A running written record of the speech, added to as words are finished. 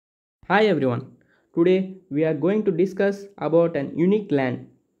Hi everyone. Today we are going to discuss about an unique land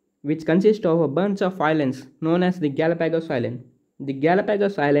which consists of a bunch of islands known as the Galapagos Island. The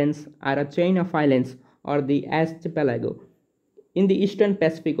Galapagos Islands are a chain of islands or the archipelago in the eastern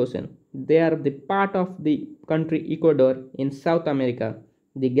Pacific Ocean. They are the part of the country Ecuador in South America.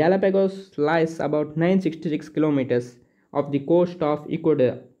 The Galapagos lies about 966 kilometers of the coast of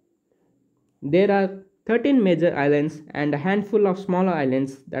Ecuador. There are 13 major islands and a handful of smaller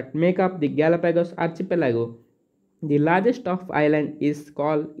islands that make up the Galapagos archipelago. The largest of island is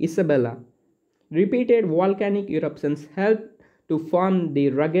called Isabella. Repeated volcanic eruptions help to form the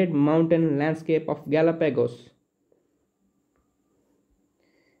rugged mountain landscape of Galapagos.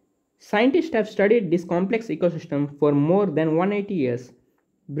 Scientists have studied this complex ecosystem for more than 180 years.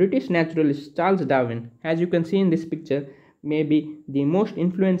 British naturalist Charles Darwin, as you can see in this picture, may be the most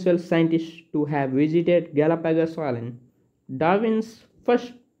influential scientist to have visited Galapagos Island. Darwin's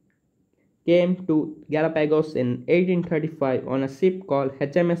first came to Galapagos in 1835 on a ship called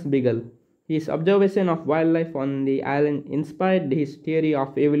HMS Beagle. His observation of wildlife on the island inspired his theory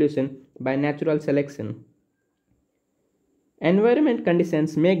of evolution by natural selection. Environment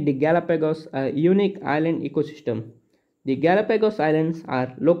conditions make the Galapagos a unique island ecosystem. The Galapagos Islands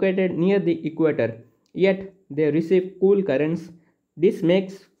are located near the equator, yet they receive cool currents. This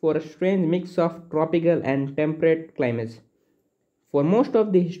makes for a strange mix of tropical and temperate climates. For most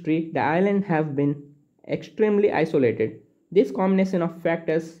of the history, the islands have been extremely isolated. This combination of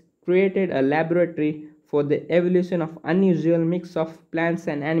factors created a laboratory for the evolution of unusual mix of plants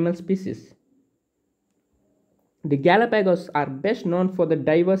and animal species. The Galapagos are best known for the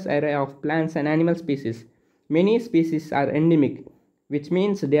diverse array of plants and animal species. Many species are endemic, which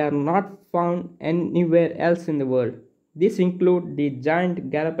means they are not found anywhere else in the world. This includes the giant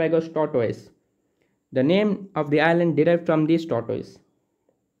Galapagos tortoise. The name of the island derived from this tortoise.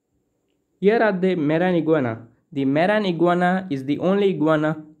 Here are the marine iguana. The marine iguana is the only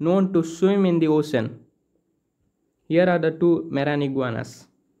iguana known to swim in the ocean. Here are the two marine iguanas.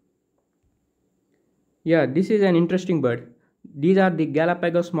 Yeah, this is an interesting bird. These are the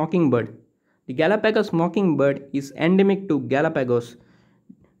Galapagos mockingbird. The Galapagos mockingbird is endemic to Galapagos.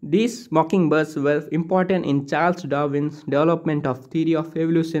 These mockingbirds were important in Charles Darwin's development of theory of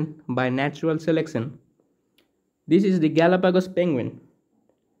evolution by natural selection. This is the Galapagos penguin.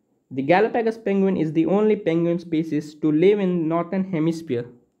 The Galapagos penguin is the only penguin species to live in northern hemisphere.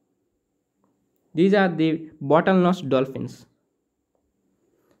 These are the bottlenose dolphins.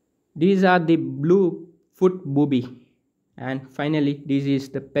 These are the blue-foot booby. And finally, this is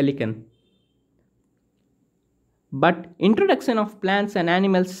the pelican. But introduction of plants and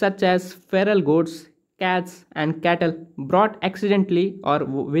animals such as feral goats, cats and cattle brought accidentally or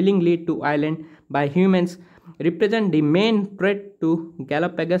willingly to island by humans represent the main threat to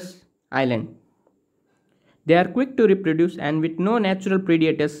Galapagos Island. They are quick to reproduce, and with no natural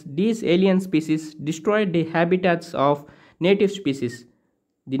predators, these alien species destroyed the habitats of native species.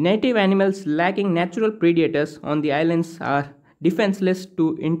 The native animals lacking natural predators on the islands are defenseless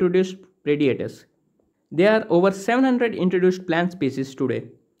to introduced predators. There are over 700 introduced plant species today.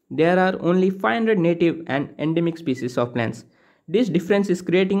 There are only 500 native and endemic species of plants. This difference is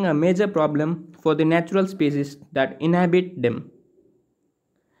creating a major problem for the natural species that inhabit them.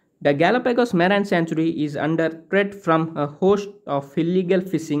 The Galapagos Marine Sanctuary is under threat from a host of illegal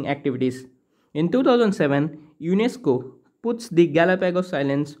fishing activities. In 2007, UNESCO puts the Galapagos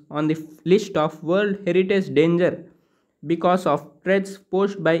Islands on the list of World Heritage Danger because of threats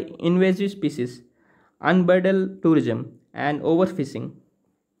posed by invasive species, unbridled tourism, and overfishing.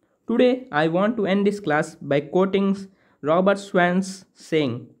 Today, I want to end this class by quoting Robert Swan's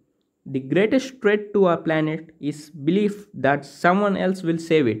saying, "The greatest threat to our planet is belief that someone else will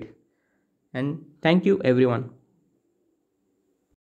save it." And thank you everyone.